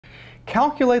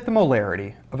Calculate the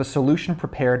molarity of a solution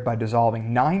prepared by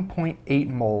dissolving 9.8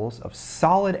 moles of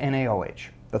solid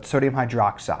NaOH, that's sodium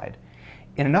hydroxide,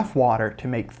 in enough water to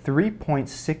make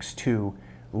 3.62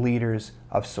 liters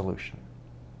of solution.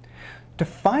 To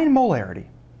find molarity,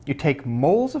 you take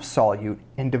moles of solute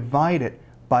and divide it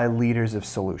by liters of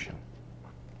solution.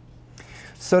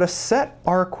 So to set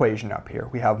our equation up here,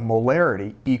 we have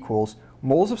molarity equals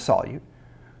moles of solute.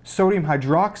 Sodium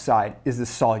hydroxide is the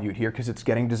solute here because it's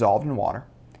getting dissolved in water.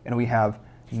 And we have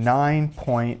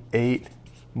 9.8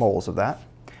 moles of that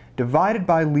divided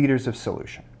by liters of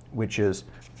solution, which is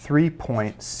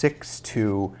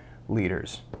 3.62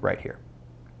 liters right here.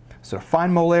 So to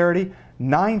find molarity,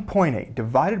 9.8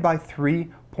 divided by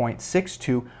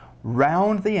 3.62,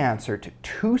 round the answer to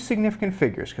two significant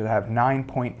figures because I have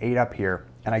 9.8 up here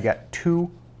and I get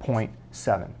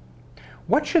 2.7.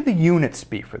 What should the units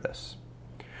be for this?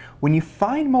 When you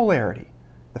find molarity,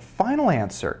 the final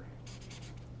answer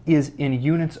is in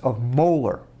units of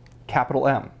molar, capital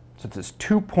M. So it says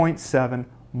 2.7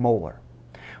 molar.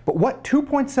 But what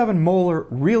 2.7 molar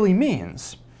really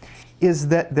means is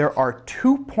that there are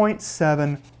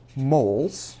 2.7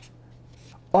 moles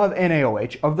of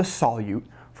NaOH, of the solute,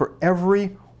 for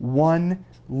every 1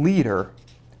 liter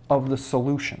of the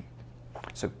solution.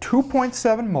 So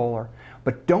 2.7 molar,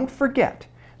 but don't forget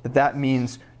that that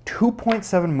means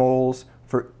 2.7 moles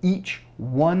for each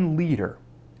 1 liter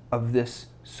of this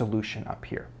solution up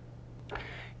here.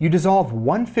 You dissolve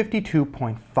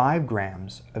 152.5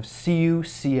 grams of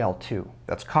CuCl2,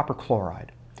 that's copper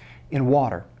chloride, in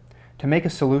water to make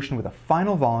a solution with a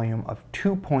final volume of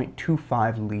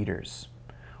 2.25 liters.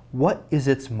 What is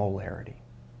its molarity?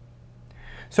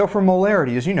 So for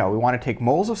molarity, as you know, we want to take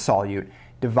moles of solute,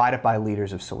 divide it by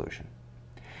liters of solution.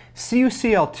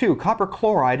 CuCl2, copper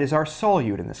chloride, is our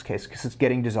solute in this case because it's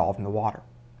getting dissolved in the water.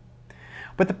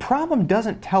 But the problem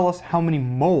doesn't tell us how many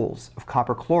moles of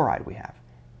copper chloride we have.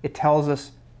 It tells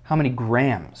us how many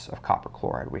grams of copper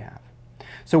chloride we have.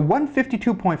 So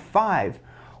 152.5,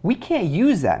 we can't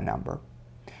use that number.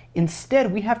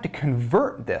 Instead, we have to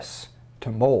convert this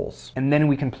to moles, and then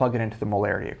we can plug it into the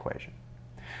molarity equation.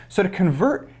 So to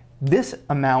convert this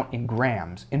amount in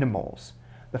grams into moles,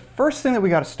 the first thing that we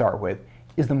got to start with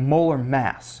is the molar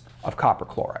mass of copper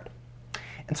chloride.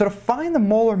 And so to find the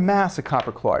molar mass of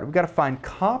copper chloride, we've got to find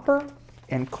copper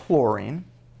and chlorine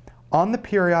on the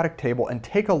periodic table and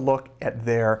take a look at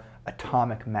their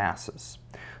atomic masses.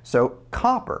 So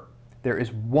copper, there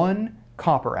is 1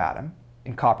 copper atom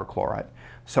in copper chloride.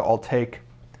 So I'll take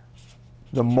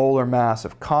the molar mass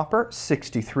of copper,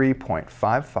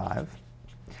 63.55.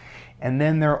 And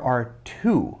then there are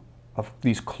 2 of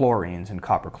these chlorines in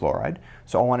copper chloride.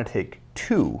 So I want to take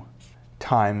 2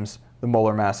 times the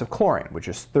molar mass of chlorine, which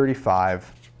is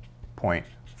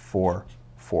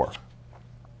 35.44.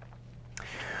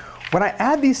 When I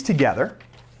add these together,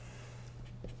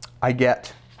 I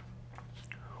get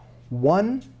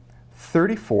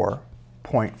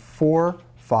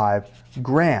 134.45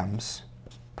 grams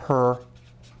per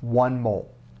 1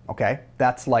 mole. Okay?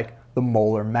 That's like the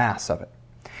molar mass of it.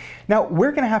 Now,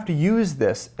 we're going to have to use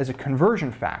this as a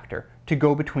conversion factor to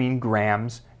go between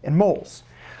grams and moles.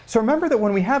 So remember that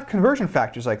when we have conversion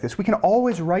factors like this, we can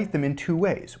always write them in 2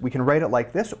 ways. We can write it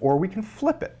like this, or we can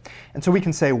flip it. And so we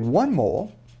can say 1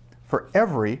 mole for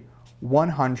every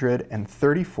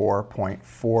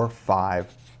 134.45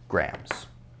 grams.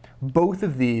 Both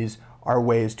of these are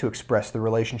ways to express the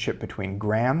relationship between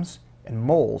grams and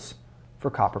moles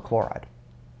for copper chloride.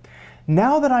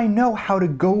 Now that I know how to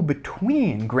go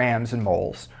between grams and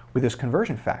moles with this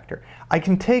conversion factor, I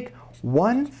can take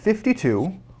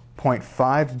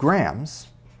 152.5 grams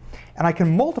and I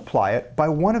can multiply it by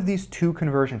one of these 2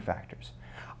 conversion factors.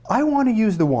 I want to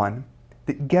use the one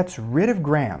that gets rid of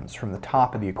grams from the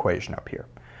top of the equation up here.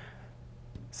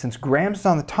 Since grams is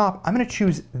on the top, I'm going to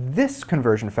choose this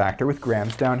conversion factor with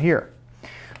grams down here.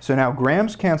 So now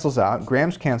grams cancels out,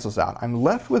 grams cancels out. I'm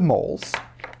left with moles.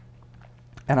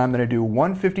 And I'm going to do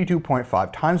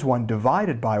 152.5 times 1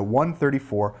 divided by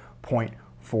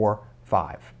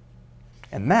 134.45.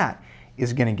 And that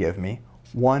is going to give me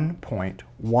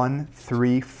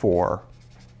 1.134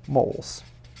 moles.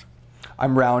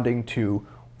 I'm rounding to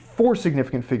 4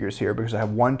 significant figures here because I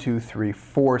have 1, 2, 3,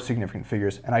 4 significant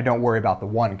figures, and I don't worry about the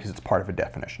 1 because it's part of a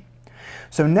definition.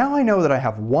 So now I know that I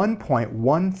have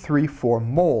 1.134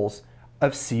 moles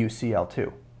of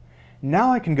CuCl2.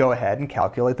 Now I can go ahead and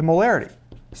calculate the molarity.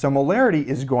 So molarity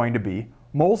is going to be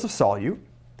moles of solute,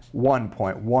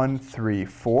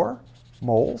 1.134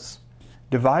 moles,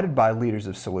 divided by liters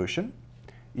of solution,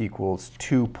 equals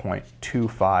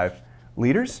 2.25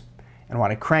 liters. And when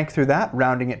I crank through that,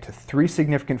 rounding it to 3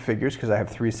 significant figures, because I have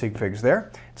 3 sig figs there,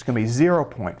 it's going to be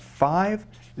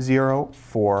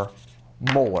 0.504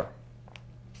 molar.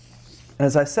 And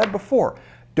as I said before,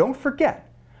 don't forget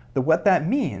that what that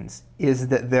means is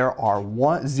that there are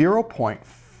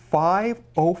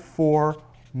 0.504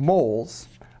 moles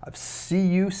of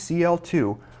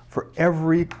CuCl2 for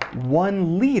every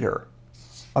 1 liter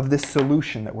of this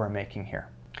solution that we're making here.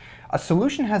 A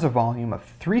solution has a volume of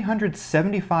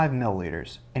 375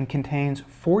 milliliters and contains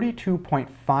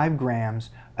 42.5 grams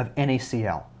of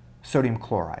NaCl, sodium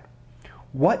chloride.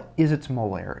 What is its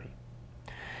molarity?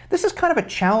 This is kind of a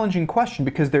challenging question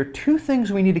because there are 2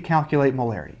 things we need to calculate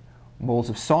molarity: moles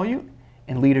of solute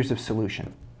and liters of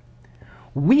solution.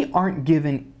 We aren't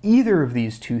given either of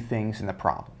these 2 things in the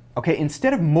problem. Okay,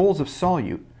 instead of moles of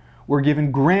solute, we're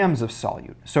given grams of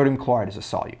solute. Sodium chloride is a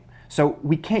solute. So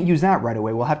we can't use that right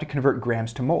away. We'll have to convert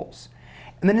grams to moles.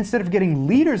 And then instead of getting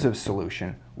liters of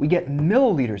solution, we get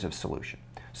milliliters of solution.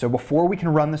 So before we can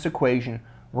run this equation,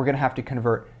 we're going to have to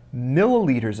convert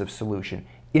milliliters of solution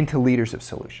into liters of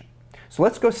solution. So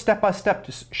let's go step by step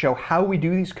to show how we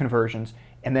do these conversions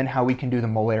and then how we can do the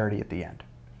molarity at the end.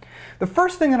 The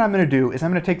first thing that I'm going to do is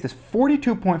I'm going to take this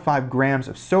 42.5 grams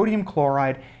of sodium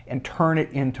chloride and turn it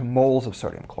into moles of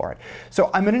sodium chloride. So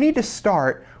I'm going to need to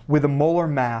start with a molar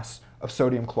mass of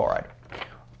sodium chloride.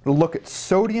 We'll look at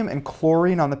sodium and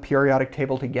chlorine on the periodic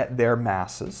table to get their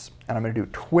masses. And I'm going to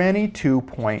do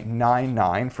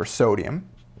 22.99 for sodium.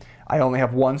 I only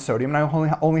have 1 sodium and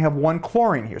I only have 1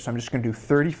 chlorine here, so I'm just going to do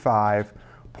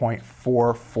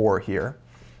 35.44 here.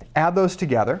 Add those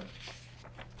together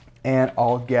and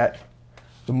I'll get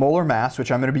the molar mass, which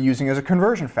I'm going to be using as a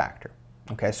conversion factor.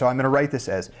 Okay, so I'm going to write this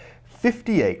as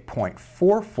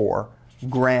 58.44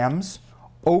 grams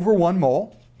over 1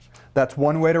 mole. That's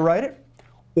one way to write it.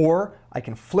 Or I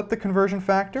can flip the conversion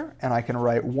factor and I can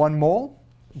write 1 mole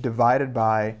divided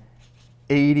by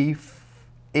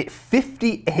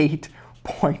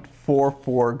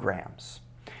 58.44 grams.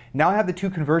 Now I have the 2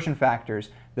 conversion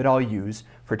factors that I'll use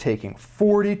for taking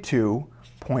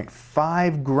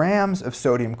 42.5 grams of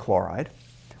sodium chloride,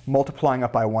 multiplying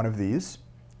up by one of these.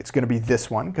 It's going to be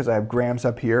this one because I have grams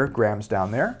up here, grams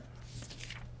down there.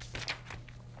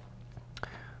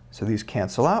 So these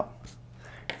cancel out.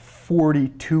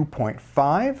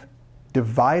 42.5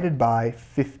 divided by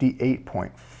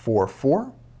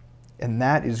 58.44. And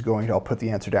that is going to, I'll put the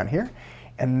answer down here,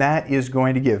 and that is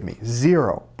going to give me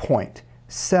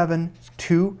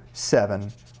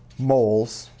 0.727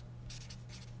 moles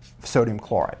of sodium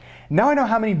chloride. Now I know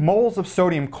how many moles of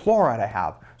sodium chloride I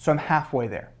have, so I'm halfway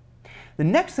there. The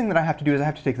next thing that I have to do is I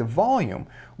have to take the volume,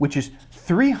 which is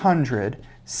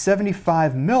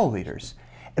 375 milliliters,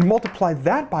 and multiply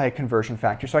that by a conversion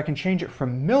factor so I can change it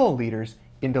from milliliters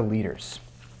into liters.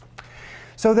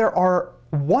 So there are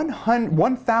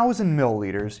 1,000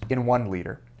 milliliters in 1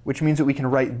 liter, which means that we can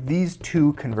write these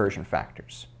 2 conversion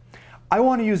factors. I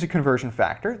want to use a conversion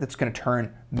factor that's going to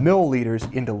turn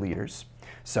milliliters into liters.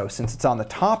 So since it's on the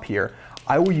top here,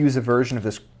 I will use a version of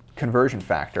this conversion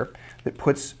factor that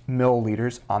puts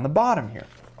milliliters on the bottom here.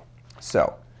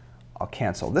 So I'll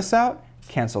cancel this out.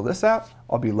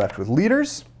 I'll be left with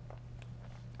liters.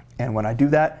 And when I do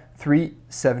that,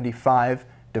 375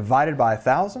 divided by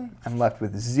 1,000, I'm left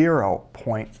with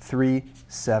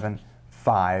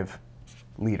 0.375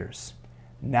 liters.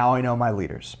 Now I know my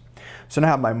liters. So now I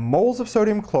have my moles of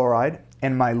sodium chloride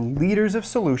and my liters of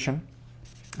solution.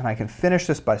 And I can finish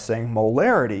this by saying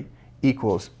molarity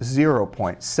equals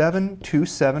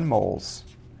 0.727 moles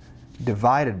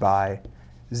divided by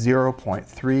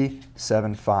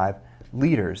 0.375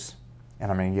 liters,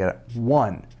 and I'm going to get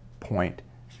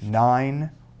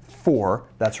 1.94.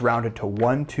 That's rounded to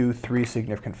 1, 2, 3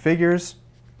 significant figures.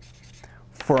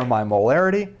 For my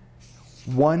molarity,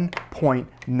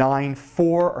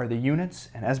 1.94 are the units,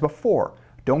 and as before,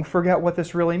 don't forget what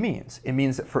this really means. It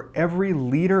means that for every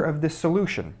liter of this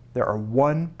solution, there are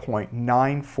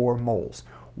 1.94 moles.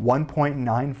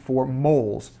 1.94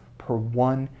 moles per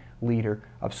 1 liter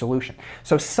of solution.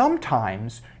 So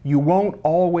sometimes you won't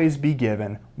always be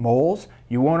given moles,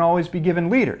 you won't always be given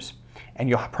liters, and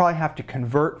you'll probably have to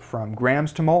convert from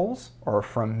grams to moles or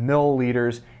from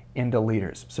milliliters into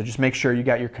liters. So just make sure you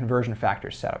got your conversion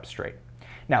factors set up straight.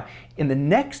 Now, in the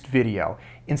next video,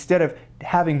 instead of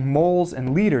having moles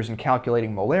and liters and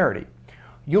calculating molarity,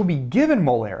 you'll be given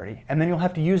molarity, and then you'll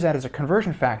have to use that as a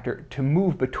conversion factor to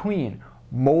move between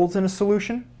moles in a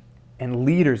solution and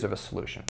liters of a solution.